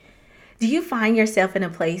Do you find yourself in a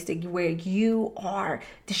place where you are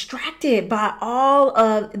distracted by all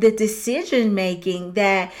of the decision making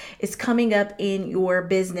that is coming up in your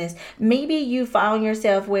business? Maybe you found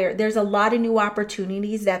yourself where there's a lot of new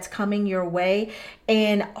opportunities that's coming your way,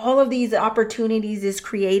 and all of these opportunities is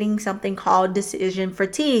creating something called decision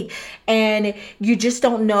fatigue, and you just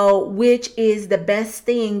don't know which is the best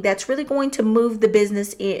thing that's really going to move the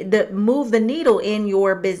business move the needle in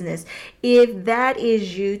your business. If that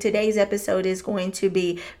is you, today's episode is going to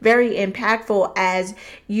be very impactful as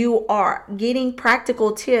you are getting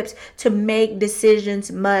practical tips to make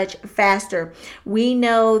decisions much faster. We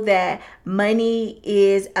know that money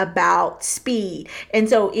is about speed. And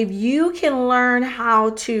so if you can learn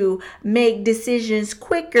how to make decisions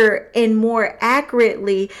quicker and more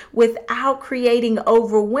accurately without creating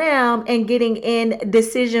overwhelm and getting in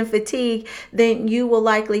decision fatigue, then you will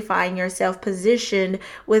likely find yourself positioned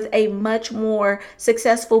with a much more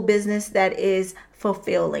successful business that is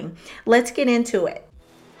fulfilling. Let's get into it.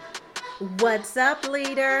 What's up,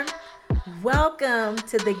 leader? Welcome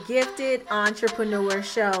to the Gifted Entrepreneur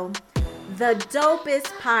Show, the dopest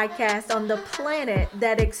podcast on the planet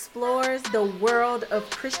that explores the world of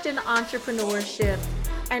Christian entrepreneurship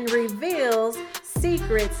and reveals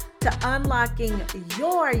secrets to unlocking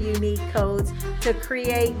your unique codes to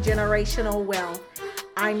create generational wealth.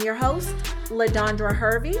 I'm your host, LaDondra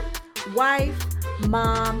Hervey, wife,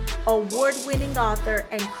 mom, award-winning author,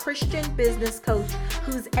 and Christian business coach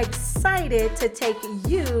who's excited to take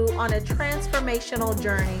you on a transformational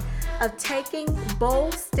journey of taking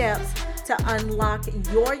bold steps to unlock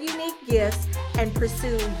your unique gifts and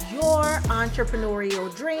pursue your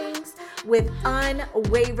entrepreneurial dreams with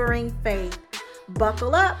unwavering faith.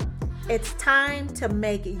 Buckle up. It's time to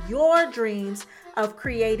make your dreams of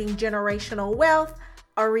creating generational wealth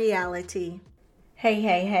a reality.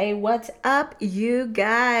 Hey, what's up, you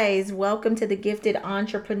guys? Welcome to the Gifted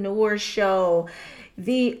Entrepreneur Show,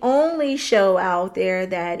 the only show out there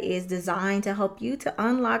that is designed to help you to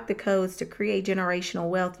unlock the codes to create generational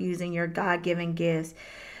wealth using your God-given gifts.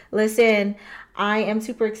 Listen, I am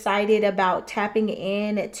super excited about tapping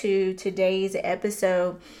into today's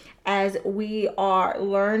episode as we are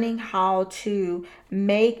learning how to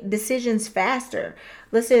make decisions faster.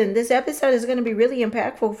 Listen, this episode is going to be really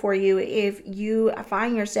impactful for you if you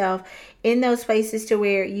find yourself in those places to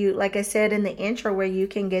where you, like I said in the intro, where you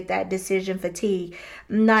can get that decision fatigue.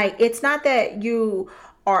 Like, it's not that you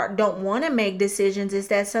don't want to make decisions, is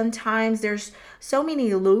that sometimes there's so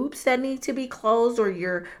many loops that need to be closed, or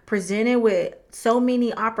you're presented with so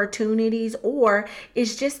many opportunities, or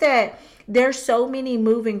it's just that there's so many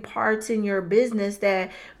moving parts in your business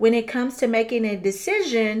that when it comes to making a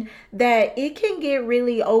decision, that it can get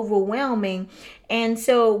really overwhelming. And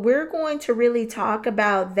so we're going to really talk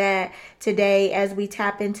about that today as we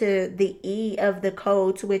tap into the E of the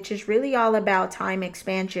codes, which is really all about time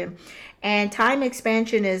expansion. And time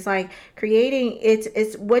expansion is like creating,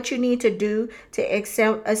 it's what you need to do to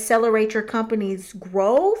accelerate your company's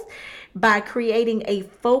growth by creating a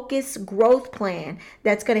focused growth plan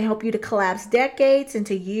that's going to help you to collapse decades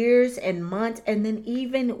into years and months and then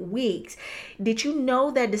even weeks. Did you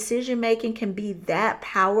know that decision making can be that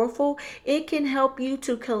powerful? It can help you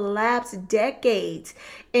to collapse decades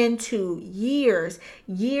into years,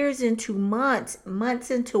 years into months,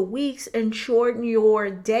 months into weeks, and shorten your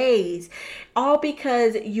days. All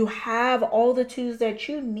because you have all the tools that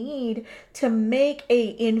you need to make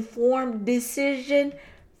a informed decision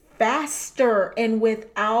faster and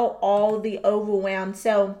without all the overwhelm.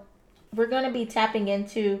 So we're going to be tapping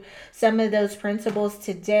into some of those principles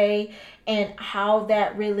today and how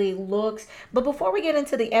that really looks. But before we get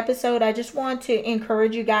into the episode, I just want to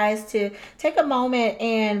encourage you guys to take a moment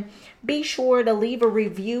and be sure to leave a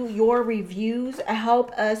review. Your reviews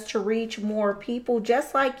help us to reach more people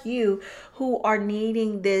just like you who are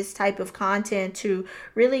needing this type of content to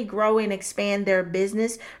really grow and expand their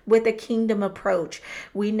business with a kingdom approach.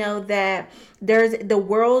 We know that there's the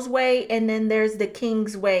world's way and then there's the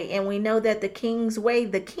king's way. And we know that the king's way,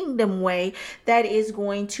 the kingdom way, that is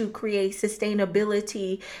going to create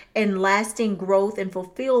sustainability and lasting growth and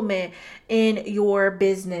fulfillment in your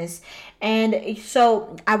business. And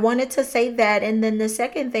so I wanted to say that. And then the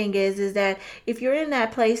second thing is that if you're in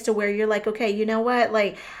that place to where you're like, okay, you know what,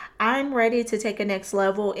 like, I'm ready to take a next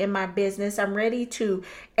level in my business. I'm ready to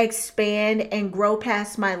expand and grow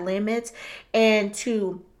past my limits and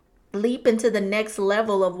to leap into the next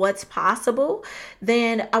level of what's possible.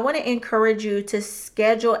 Then I want to encourage you to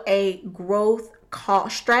schedule a growth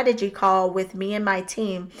strategy call with me and my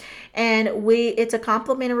team. And it's a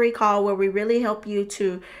complimentary call where we really help you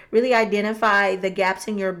to really identify the gaps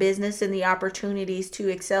in your business and the opportunities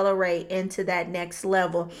to accelerate into that next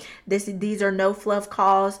level. These are no fluff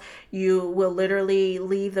calls. You will literally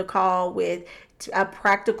leave the call with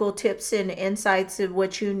practical tips and insights of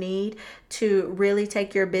what you need to really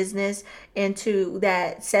take your business into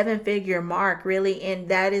that 7-figure mark, really. And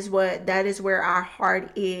that is where our heart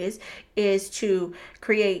is to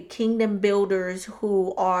create kingdom builders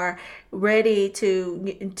who are ready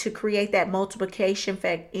to create that multiplication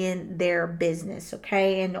effect in their business.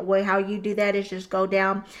 Okay, and how you do that is just go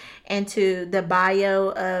down into the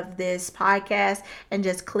bio of this podcast and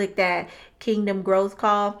just click that kingdom growth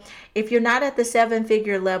call. If you're not at the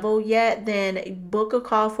 7-figure level yet, then book a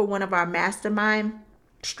call for one of our mastermind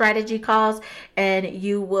strategy calls, and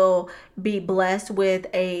you will be blessed with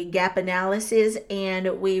a gap analysis,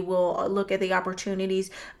 and we will look at the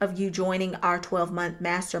opportunities of you joining our 12-month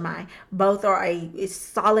mastermind. Both are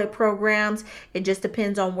solid programs. It just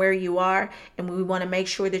depends on where you are, and we want to make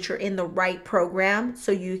sure that you're in the right program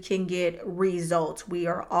so you can get results. We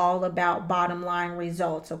are all about bottom line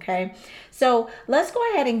results. Okay, so let's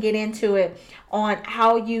go ahead and get into it on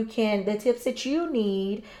how you can, the tips that you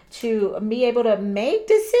need to be able to make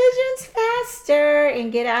decisions faster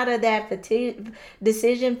and get out of that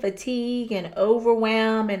decision fatigue and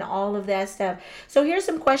overwhelm and all of that stuff. So here's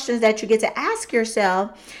some questions that you get to ask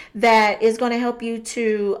yourself that is going to help you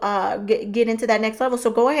to get into that next level. So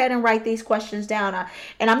go ahead and write these questions down.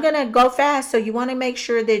 And I'm going to go fast, so you want to make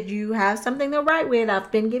sure that you have something to write with.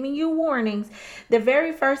 I've been giving you warnings. The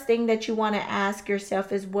very first thing that you want to ask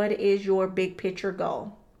yourself is, what is your big picture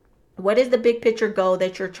goal? What is the big picture goal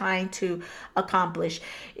that you're trying to accomplish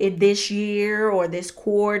in this year or this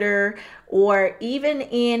quarter, or even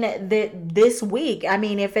in this week? I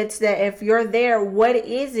mean, if you're there, what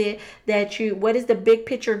is the big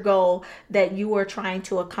picture goal that you are trying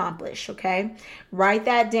to accomplish? Okay, write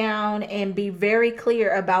that down and be very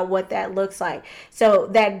clear about what that looks like. So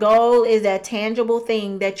that goal is that tangible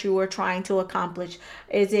thing that you are trying to accomplish.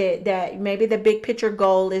 Is it that maybe the big picture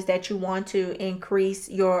goal is that you want to increase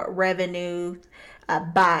your revenue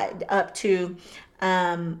by up to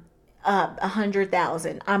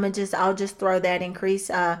 100,000. I'll just throw that, increase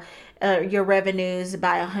your revenues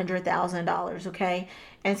by $100,000. Okay,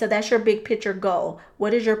 and so that's your big picture goal.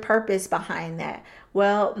 What is your purpose behind that?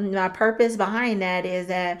 Well, my purpose behind that is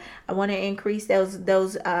that I want to increase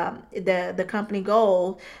the company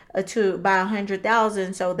goal to by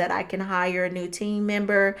 100,000, so that I can hire a new team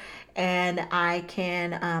member, and I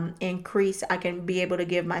can I can be able to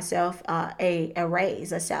give myself a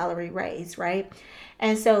raise, a salary raise, right?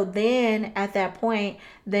 And so then at that point,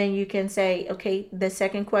 then you can say, okay, the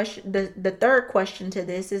second question, the third question to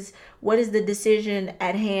this is, what is the decision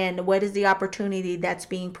at hand? What is the opportunity that's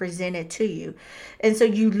being presented to you? And so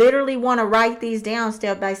you literally want to write these down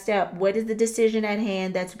step by step. What is the decision at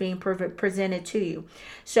hand that's being presented to you?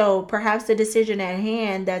 So perhaps the decision at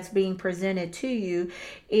hand that's being presented to you,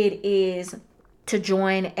 it is to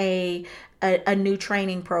join a new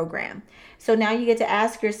training program. So now you get to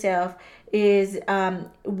ask yourself,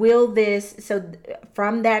 will this, so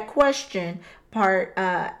from that question, part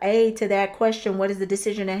A to that question, what is the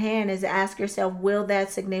decision at hand, is ask yourself, will that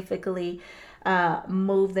significantly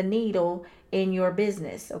move the needle in your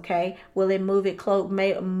business? Okay, will it move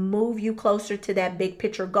you closer to that big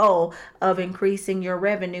picture goal of increasing your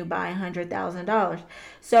revenue by $100,000?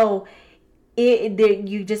 So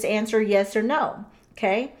you just answer yes or no.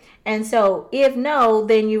 Okay, and so if no,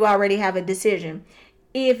 then you already have a decision.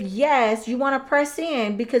 If yes, you want to press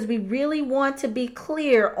in, because we really want to be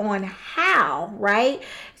clear on how, right?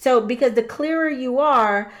 So because the clearer you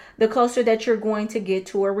are, the closer that you're going to get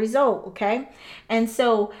to a result, okay? And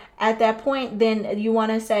so at that point, then you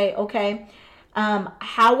want to say, okay,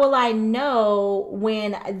 how will I know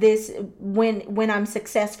when I'm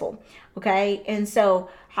successful? Okay, and so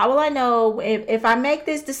how will I know if I make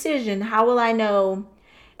this decision? How will I know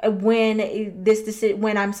when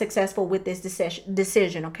I'm successful with this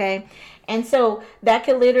decision? Okay, and so that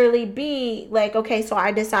could literally be like, okay, so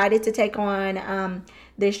I decided to take on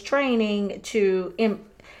this training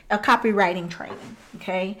a copywriting training.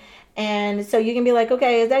 Okay, and so you can be like,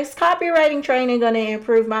 okay, is this copywriting training going to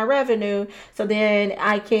improve my revenue so then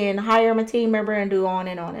I can hire my team member and do on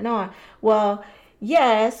and on and on? Well,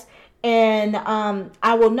 yes. And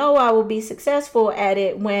I will know I will be successful at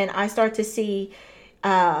it when I start to see for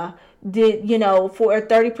a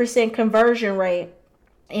 30% conversion rate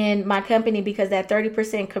in my company, because that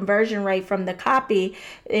 30% conversion rate from the copy,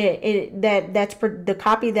 the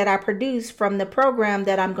copy that I produce from the program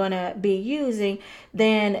that I'm going to be using,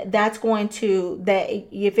 then that's going to, that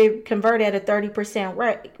if it convert at a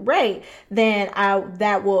 30% rate, then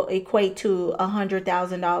that will equate to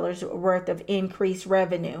 $100,000 worth of increased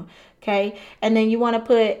revenue. Okay. And then you want to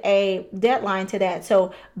put a deadline to that.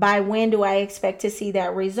 So by when do I expect to see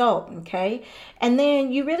that result? Okay. And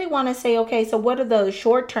then you really want to say, okay, so what are the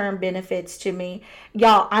short-term benefits to me?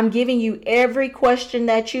 Y'all, I'm giving you every question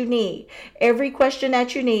that you need. Every question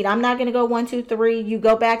that you need. I'm not going to go 1, 2, 3. You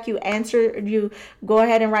go back, you answer, you go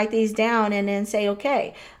ahead and write these down and then say,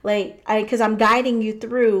 okay, because I'm guiding you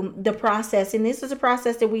through the process. And this is a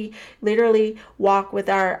process that we literally walk with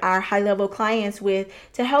our high-level clients with,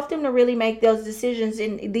 to help them to really make those decisions.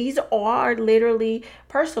 And these are literally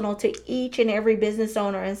personal to each and every business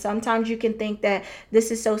owner. And sometimes you can think that this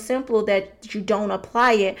is so simple that you don't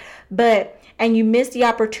apply it, and you miss the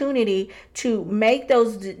opportunity to make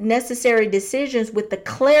those necessary decisions with the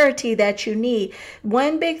clarity that you need.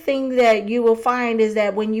 One big thing that you will find is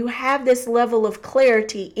that when you have this level of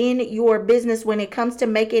clarity in your business, when it comes to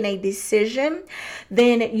making a decision,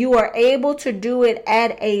 then you are able to do it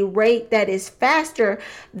at a rate that is faster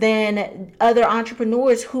than other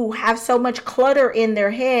entrepreneurs who have so much clutter in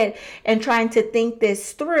their head and trying to think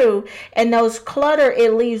this through. And those clutter,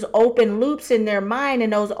 it leaves open loops in their mind,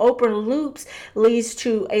 and those open loops leads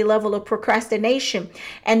to a level of procrastination.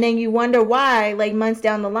 And then you wonder why, like months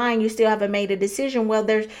down the line, you still haven't made a decision. Well,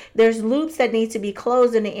 there's loops that need to be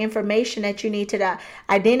closed, and the information that you need to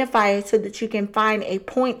identify so that you can find a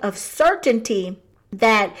point of certainty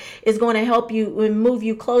that is going to help you and move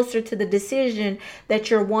you closer to the decision that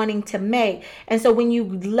you're wanting to make. And so when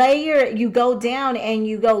you go down and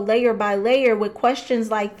you go layer by layer with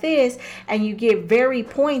questions like this, and you get very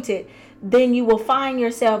pointed, then you will find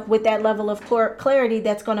yourself with that level of clarity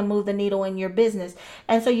that's going to move the needle in your business.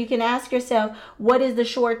 And so you can ask yourself, what is the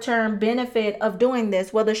short-term benefit of doing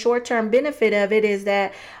this? Well, the short-term benefit of it is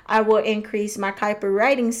that I will increase my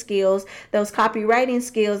copywriting skills. Those copywriting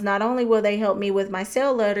skills, not only will they help me with my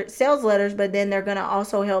sales letters, but then they're going to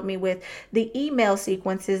also help me with the email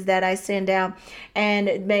sequences that I send out and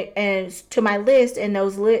to my list. And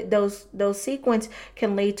those sequence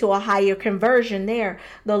can lead to a higher conversion there.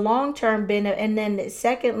 The long-term benefit, and then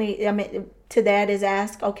secondly, to that is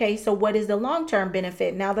ask, okay, so what is the long-term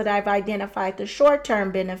benefit? Now that I've identified the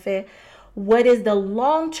short-term benefit, what is the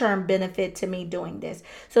long-term benefit to me doing this?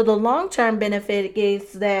 So the long-term benefit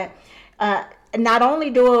is that not only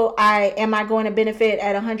am I going to benefit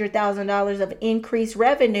at $100,000 of increased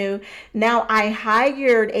revenue, now I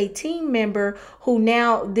hired a team member who,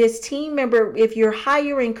 now this team member, if you're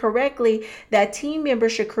hiring correctly, that team member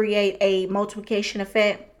should create a multiplication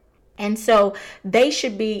effect. And so they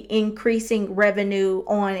should be increasing revenue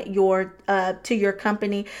on to your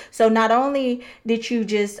company. So not only did you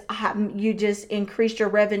just increase your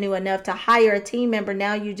revenue enough to hire a team member,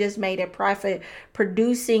 now you just made a profit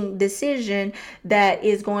producing decision that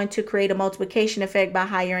is going to create a multiplication effect by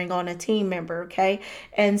hiring on a team member. Okay.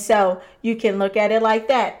 And so you can look at it like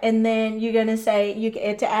that. And then you're going to say,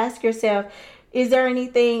 to ask yourself, is there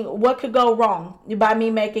anything, what could go wrong by me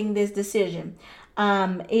making this decision?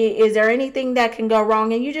 Is there anything that can go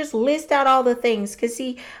wrong? And you just list out all the things, because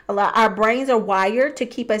see, our brains are wired to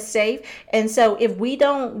keep us safe. And so if we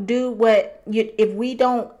don't if we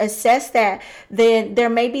don't assess that, then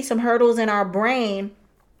there may be some hurdles in our brain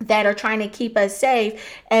that are trying to keep us safe.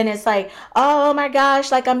 And it's like, oh my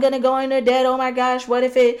gosh, like I'm going to go into debt. Oh my gosh, what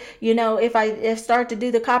if if I start to do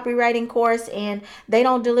the copywriting course and they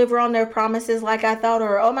don't deliver on their promises like I thought,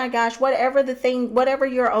 or oh my gosh, whatever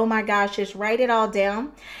your oh my gosh, just write it all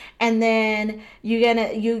down. And then you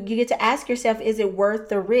get to ask yourself, is it worth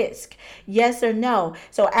the risk? Yes or no?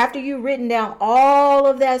 So after you've written down all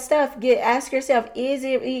of that stuff, ask yourself, is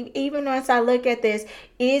it, even once I look at this,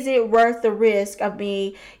 is it worth the risk of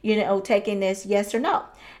me, taking this? Yes or no?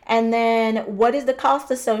 And then what is the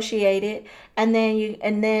cost associated? And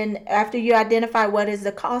then after you identify what is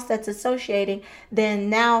the cost that's associated, then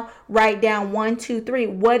now write down 1, 2, 3.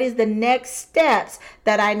 What is the next steps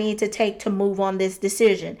that I need to take to move on this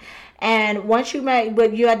decision? And once you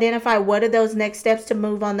identify what are those next steps to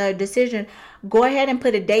move on the decision, go ahead and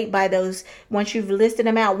put a date by those. Once you've listed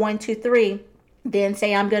them out, 1, 2, 3. Then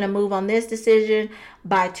say, I'm going to move on this decision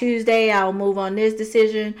by Tuesday, I'll move on this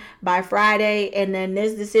decision by Friday, and then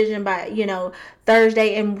this decision by,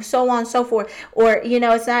 Thursday, and so on and so forth. Or,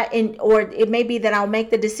 it's not in, or it may be that I'll make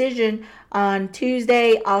the decision on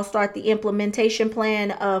Tuesday. I'll start the implementation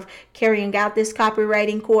plan of carrying out this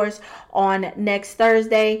copywriting course on next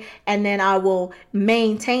Thursday, and then I will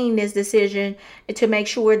maintain this decision to make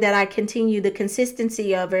sure that I continue the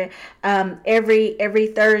consistency of it every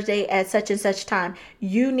Thursday at such and such time.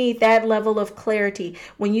 You need that level of clarity.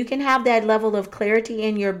 When you can have that level of clarity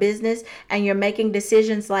in your business and you're making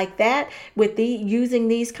decisions like that with using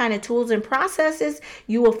these kind of tools and processes,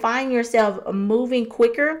 you will find yourself moving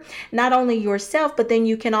quicker. Not only yourself, but then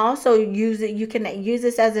you can also use it. You can use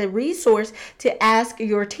this as a resource to ask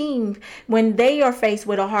your team when they are faced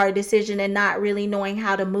with a hard decision and not really knowing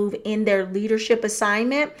how to move in their leadership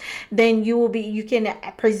assignment. Then you can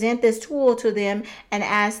present this tool to them and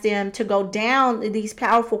ask them to go down these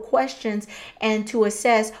powerful questions and to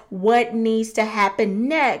assess what needs to happen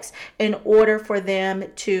next in order for them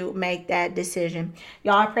to make that decision.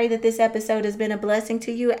 Y'all, I pray that this episode has been a blessing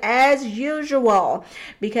to you as usual,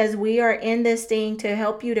 because we are in this thing to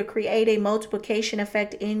help you to create a multiplication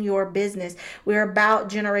effect in your business. We're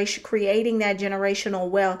about creating that generational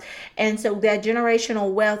wealth. And so that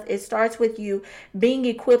generational wealth, it starts with you being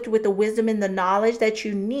equipped with the wisdom and the knowledge that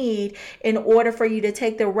you need in order for you to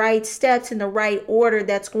take the right steps in the right order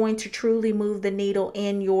that's going to truly move the needle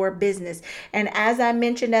in your business. And as I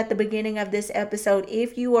mentioned at the beginning of this episode,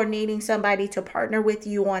 if you are needing somebody to partner with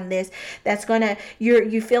you on this,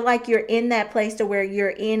 you feel like you're in that place to where you're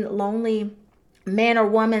in lonely man or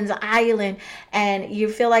woman's island, and you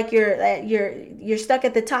feel like you're stuck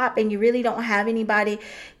at the top and you really don't have anybody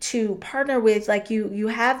to partner with. Like you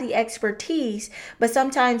have the expertise, but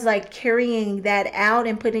sometimes like carrying that out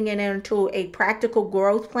and putting it into a practical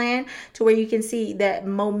growth plan to where you can see that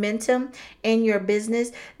momentum in your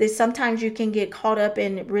business, that sometimes you can get caught up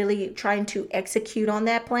in really trying to execute on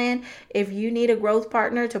that plan. If you need a growth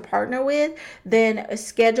partner to partner with, then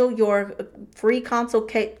schedule your free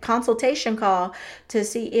consultation call to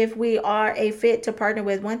see if we are a fit to partner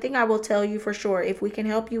with. One thing I will tell you for sure, if we can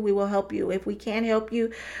help you, we will help you. If we can't help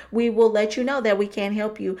you, we will let you know that we can't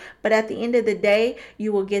help you. But at the end of the day,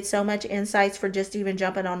 you will get so much insights for just even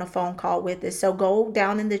jumping on a phone call with us. So go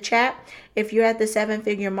down in the chat. If you're at the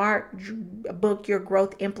 7-figure mark, book your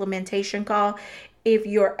growth implementation call. If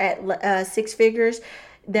you're at 6 figures,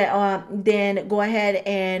 then go ahead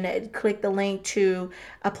and click the link to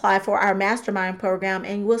apply for our mastermind program,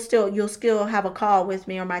 and you'll still have a call with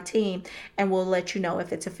me or my team, and we'll let you know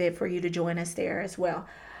if it's a fit for you to join us there as well.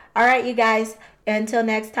 All right, you guys, until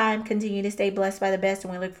next time, continue to stay blessed by the best,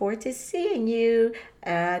 and we look forward to seeing you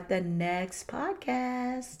at the next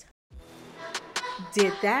podcast.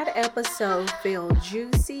 Did that episode feel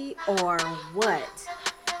juicy or what?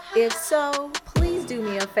 If so, please do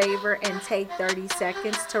me a favor and take 30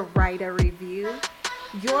 seconds to write a review.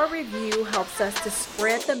 Your review helps us to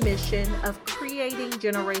spread the mission of creating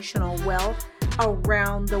generational wealth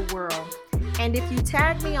around the world. And if you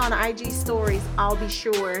tag me on IG stories, I'll be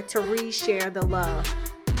sure to reshare the love.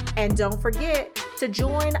 And don't forget to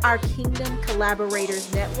join our Kingdom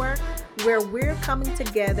Collaborators Network, where we're coming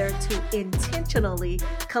together to intentionally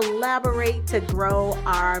collaborate to grow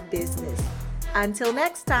our business. Until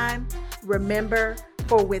next time, remember,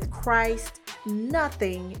 for with Christ,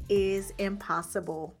 nothing is impossible.